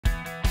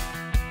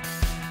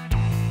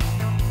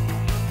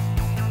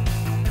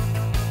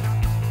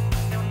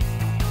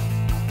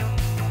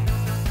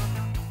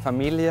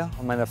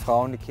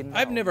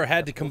I've never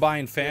had to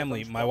combine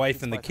family, my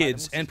wife and the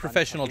kids, and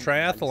professional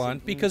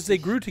triathlon because they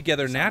grew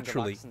together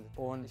naturally.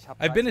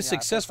 I've been a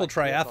successful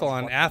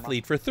triathlon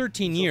athlete for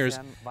 13 years,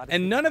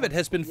 and none of it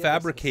has been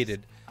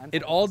fabricated.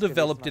 It all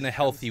developed in a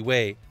healthy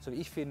way.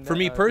 For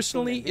me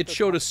personally, it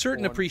showed a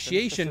certain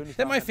appreciation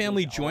that my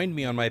family joined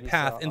me on my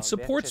path and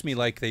supports me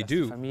like they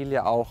do.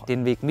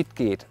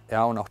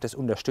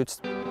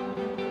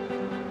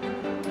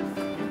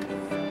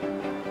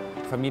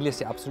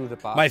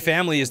 My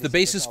family is the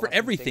basis for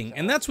everything,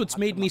 and that's what's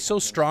made me so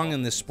strong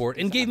in this sport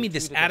and gave me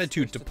this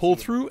attitude to pull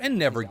through and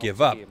never give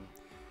up.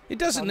 It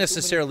doesn't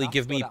necessarily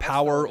give me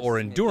power or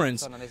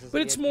endurance,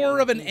 but it's more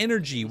of an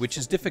energy which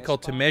is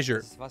difficult to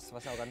measure.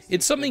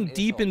 It's something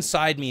deep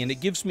inside me and it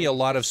gives me a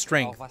lot of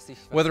strength.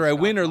 Whether I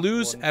win or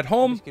lose, at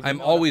home,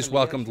 I'm always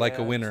welcomed like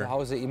a winner.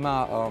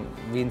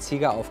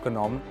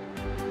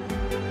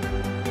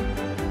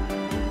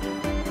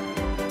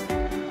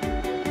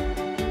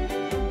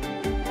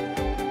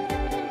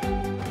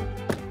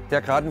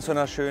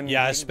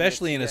 Yeah,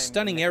 especially in a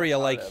stunning area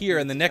like here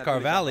in the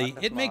Neckar Valley,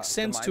 it makes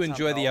sense to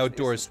enjoy the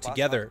outdoors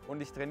together.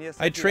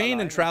 I train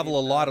and travel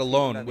a lot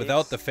alone,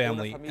 without the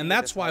family, and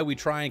that's why we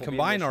try and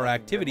combine our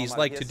activities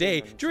like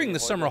today during the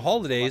summer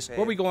holidays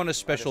where we go on a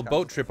special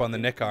boat trip on the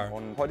Neckar.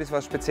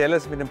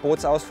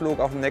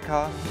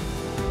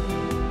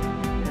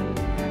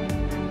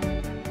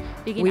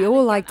 We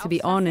all like to be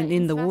on and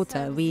in the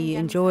water. We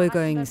enjoy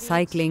going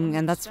cycling,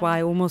 and that's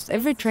why almost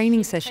every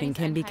training session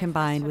can be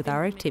combined with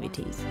our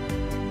activities.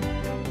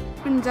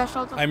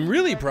 I'm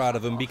really proud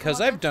of him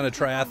because I've done a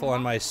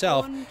triathlon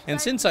myself, and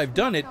since I've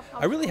done it,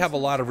 I really have a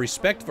lot of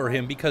respect for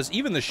him because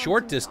even the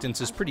short distance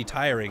is pretty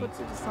tiring.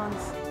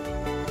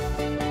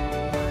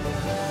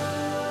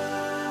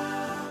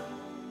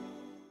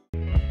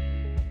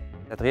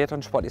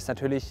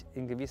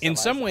 In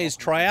some ways,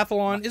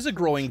 triathlon is a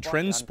growing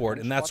trend sport,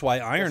 and that's why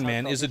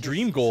Ironman is a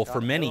dream goal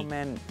for many.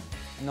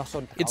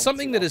 It's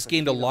something that has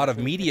gained a lot of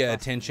media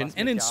attention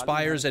and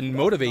inspires and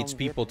motivates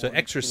people to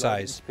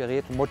exercise.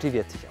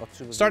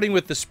 Starting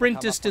with the sprint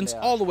distance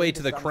all the way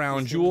to the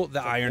crown jewel, the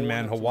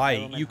Ironman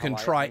Hawaii, you can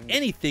try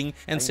anything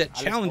and set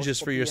challenges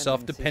for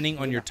yourself depending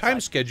on your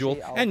time schedule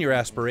and your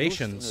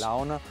aspirations.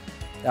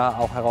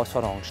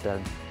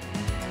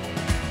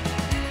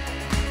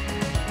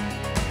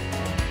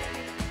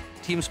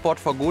 Team Sport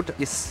for Good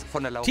is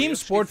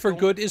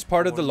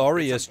part of the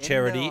Laureus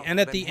charity, and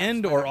at the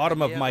end or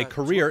autumn of my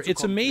career,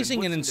 it's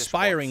amazing and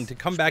inspiring to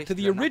come back to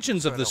the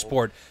origins of the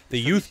sport,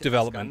 the youth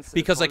development,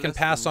 because I can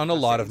pass on a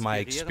lot of my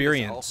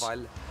experience.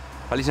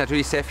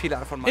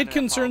 It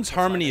concerns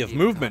harmony of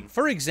movement.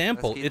 For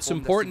example, it's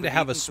important to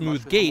have a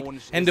smooth gait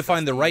and to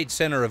find the right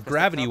center of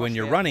gravity when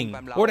you're running,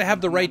 or to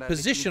have the right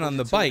position on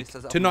the bike,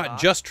 to not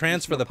just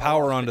transfer the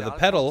power onto the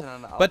pedal,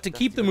 but to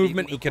keep the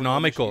movement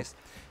economical.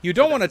 You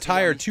don't want to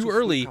tire too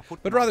early,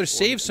 but rather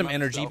save some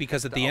energy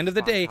because at the end of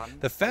the day,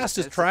 the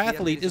fastest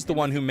triathlete is the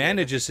one who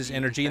manages his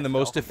energy in the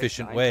most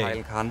efficient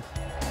way.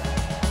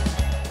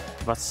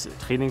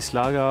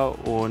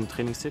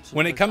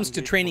 When it comes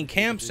to training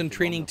camps and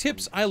training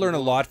tips, I learn a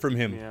lot from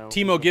him.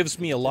 Timo gives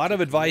me a lot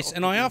of advice,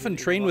 and I often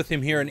train with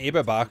him here in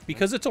Eberbach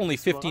because it's only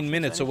 15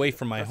 minutes away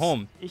from my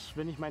home.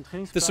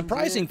 The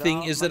surprising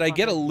thing is that I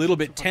get a little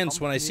bit tense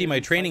when I see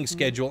my training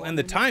schedule and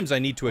the times I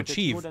need to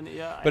achieve.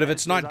 But if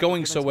it's not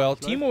going so well,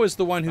 Timo is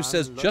the one who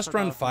says just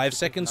run 5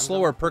 seconds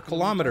slower per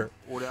kilometer.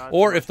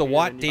 Or if the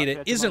watt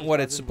data isn't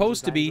what it's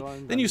supposed to be,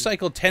 then you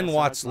cycle 10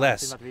 watts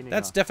less.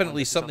 That's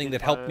definitely something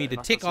that helped me to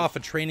tick off a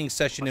training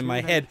session in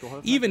my head,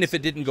 even if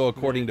it didn't go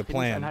according to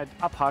plan.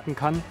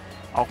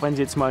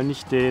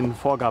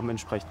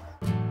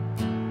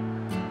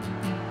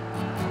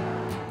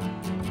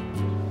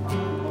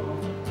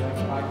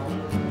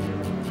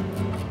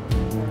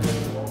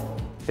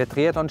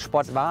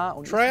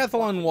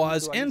 Triathlon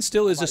was and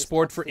still is a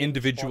sport for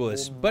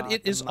individualists, but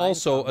it is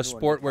also a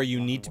sport where you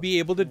need to be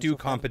able to do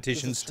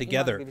competitions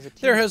together.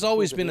 There has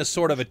always been a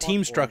sort of a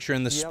team structure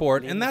in the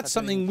sport, and that's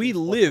something we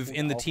live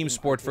in the Team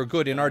Sport for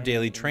Good in our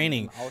daily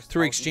training,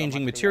 through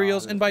exchanging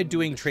materials and by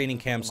doing training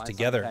camps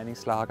together.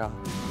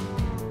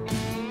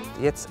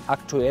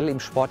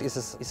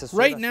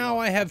 Right now,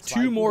 I have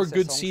 2 more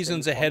good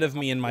seasons ahead of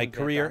me in my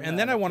career, and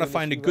then I want to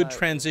find a good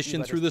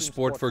transition through the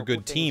Sport for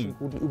Good team.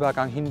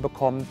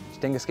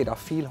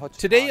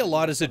 Today, a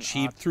lot is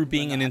achieved through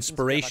being an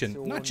inspiration,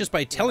 not just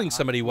by telling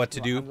somebody what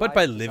to do, but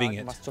by living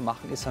it.